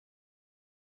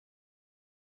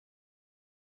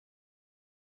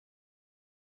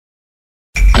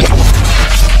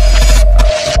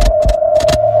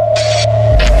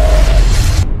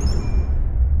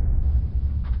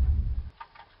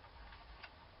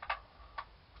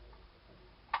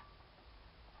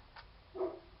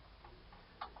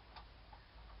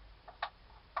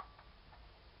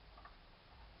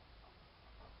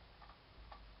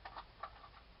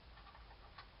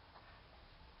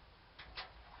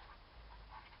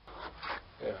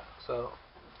Yeah, so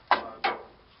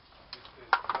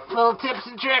little tips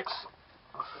and tricks.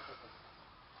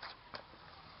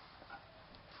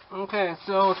 Okay,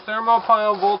 so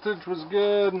thermopile voltage was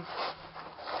good.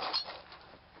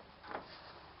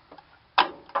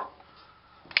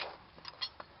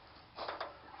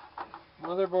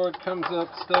 Motherboard comes up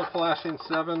still flashing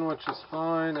 7, which is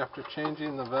fine after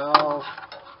changing the valve.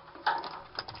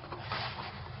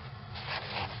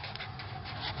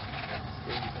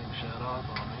 Everything shut off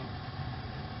on me.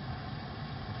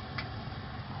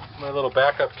 My little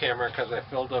backup camera because I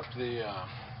filled up the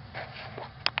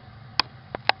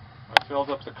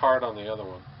card on the other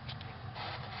one.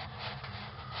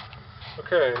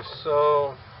 Okay,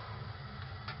 so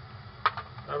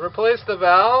I replaced the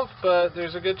valve, but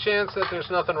there's a good chance that there's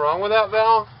nothing wrong with that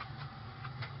valve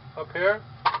up here.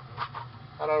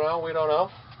 I don't know. We don't know.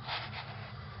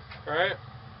 All right.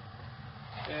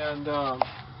 And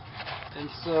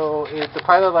so the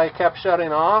pilot light kept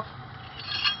shutting off,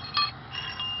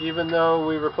 even though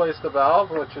we replaced the valve,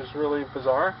 which is really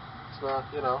bizarre. It's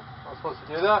not, not supposed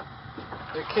to do that.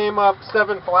 It came up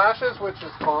 7 flashes, which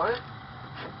is fine.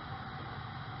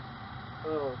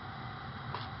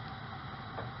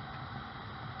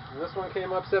 And this one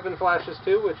came up 7 flashes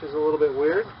too, which is a little bit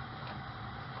weird,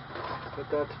 but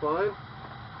that's fine.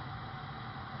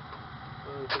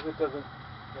 Because it doesn't,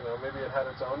 maybe it had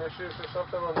its own issues or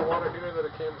something on the water heater that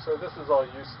it came. So this is all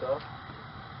used stuff.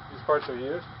 These parts are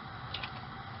used.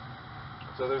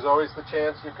 So there's always the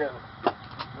chance you can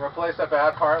replace a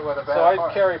bad part with a bad part. So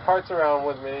I carry parts around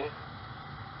with me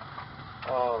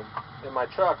in my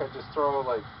truck. I just throw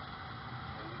like...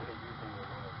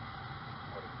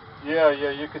 Yeah,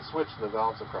 you could switch the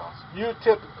valves across.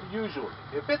 Usually,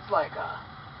 if it's like a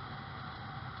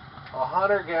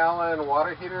 100-gallon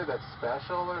water heater that's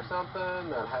special or something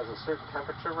that has a certain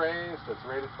temperature range that's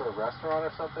rated for a restaurant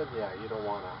or something, yeah, you don't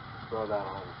want to throw that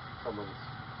on someone's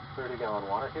 30-gallon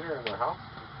water heater in their house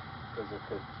because it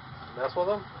could mess with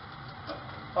them.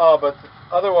 But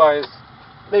otherwise,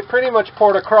 they pretty much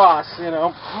poured across,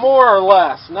 more or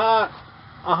less. Not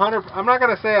 100. I'm not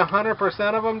going to say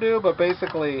 100% of them do, but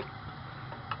basically,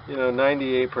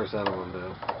 98% of them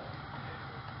do.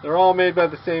 They're all made by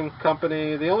the same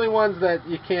company. The only ones that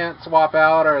you can't swap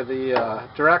out are the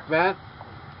direct vent,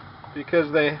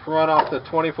 because they run off the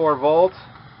 24 volt,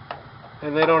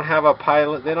 and they don't have a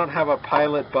pilot. They don't have a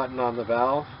pilot button on the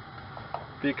valve,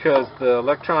 because the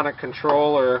electronic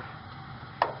controller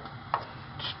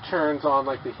turns on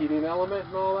like the heating element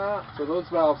and all that. So those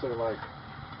valves are like,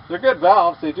 they're good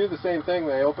valves. They do the same thing.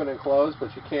 They open and close,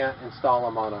 but you can't install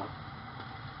them on a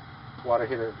water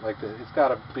heater like this. It's got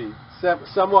to be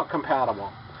somewhat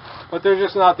compatible, but they're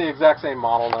just not the exact same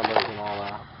model numbers and all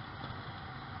that.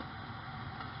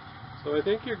 So I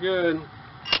think you're good.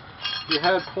 You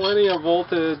had plenty of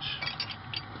voltage.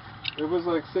 It was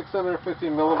like 650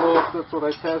 millivolts. That's what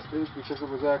I tested because it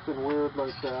was acting weird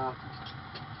like that.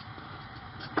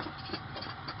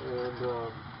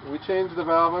 And we changed the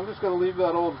valve. I'm just going to leave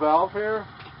that old valve here,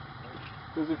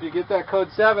 because if you get that code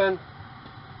 7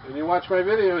 and you watch my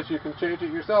videos, you can change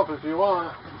it yourself if you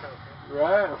want.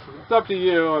 Right? It's up to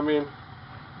you. I mean,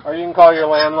 or you can call your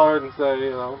landlord and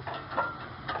say,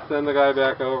 send the guy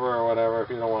back over or whatever if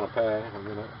you don't want to pay. I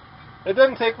mean, it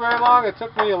didn't take very long. It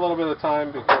took me a little bit of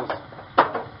time because...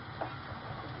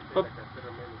 But,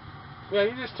 yeah,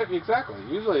 you just took... Exactly.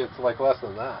 Usually it's like less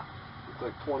than that. It's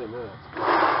like 20 minutes.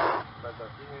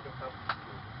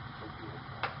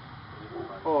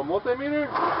 Oh, a multimeter?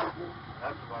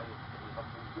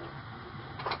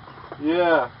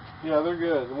 Yeah, they're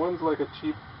good. One's like a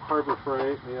cheap Harbor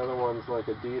Freight, and the other one's like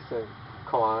a decent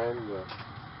Klein. But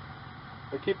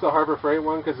I keep the Harbor Freight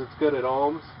one because it's good at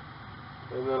ohms,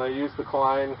 and then I use the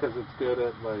Klein because it's good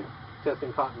at like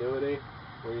testing continuity,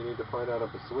 where you need to find out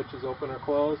if a switch is open or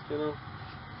closed,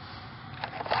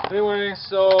 Anyway,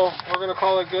 so we're going to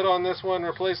call it good on this one.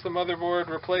 Replace the motherboard,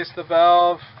 replace the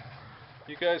valve.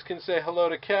 You guys can say hello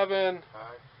to Kevin.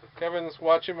 Hi. Kevin's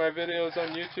watching my videos on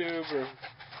YouTube, or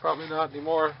probably not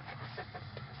anymore.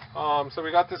 So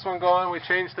we got this one going. We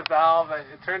changed the valve.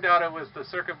 It turned out it was the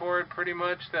circuit board pretty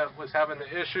much that was having the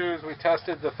issues. We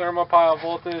tested the thermopile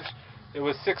voltage. It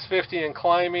was 650 and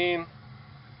climbing.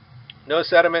 No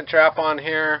sediment trap on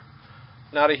here.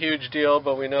 Not a huge deal,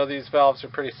 but we know these valves are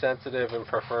pretty sensitive and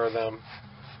prefer them.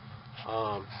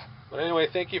 But anyway,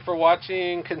 thank you for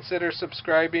watching. Consider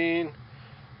subscribing,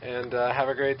 and have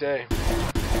a great day.